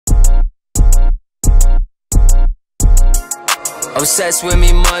Obsessed with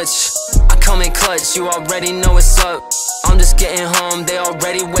me much, I come in clutch, you already know what's up. I'm just getting home, they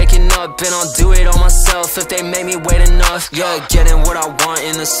already waking up, and I'll do it all myself if they make me wait enough. Yeah, getting what I want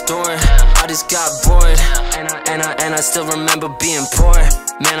in the store, I just got bored, and I still remember being poor.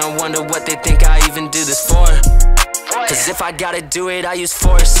 Man, I wonder what they think I even do this for. Cause if I gotta do it, I use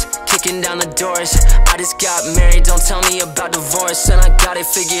force, kicking down the doors. I just got married, don't tell me about divorce. And I got it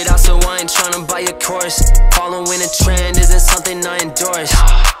figured out, so I ain't tryna buy a course. Following a trend isn't something I endorse.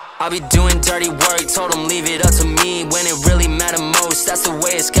 I be doing dirty work, told them leave it up to me when it really mattered most. That's the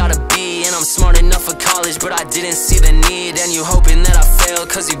way it's gotta be. And I'm smart enough for college, but I didn't see the need. And you hoping that I fail,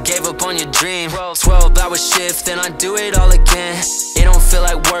 cause you gave up on your dream. 12-hour shift, and I do it all again. It don't feel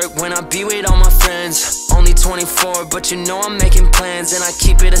like work when I be with all my friends. Only 24, but you know I'm making plans. And I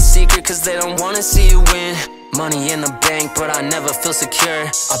keep it a secret, cause they don't wanna see you win. Money in the bank, but I never feel secure.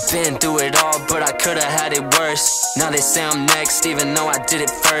 I've been through it all, but I could've had it worse. Now they say I'm next, even though I did it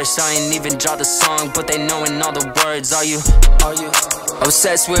first. I ain't even dropped the song, but they knowin' all the words. Are you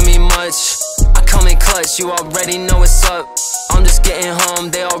obsessed with me much? I come in clutch, you already know what's up. I'm just getting home,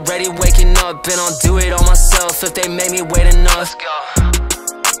 they already waking up, and I'll do it all myself if they make me wait enough.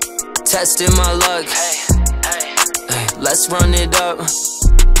 Testing my luck, hey, let's run it up.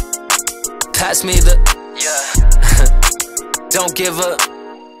 Pass me the don't give up.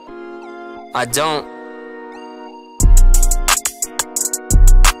 I don't.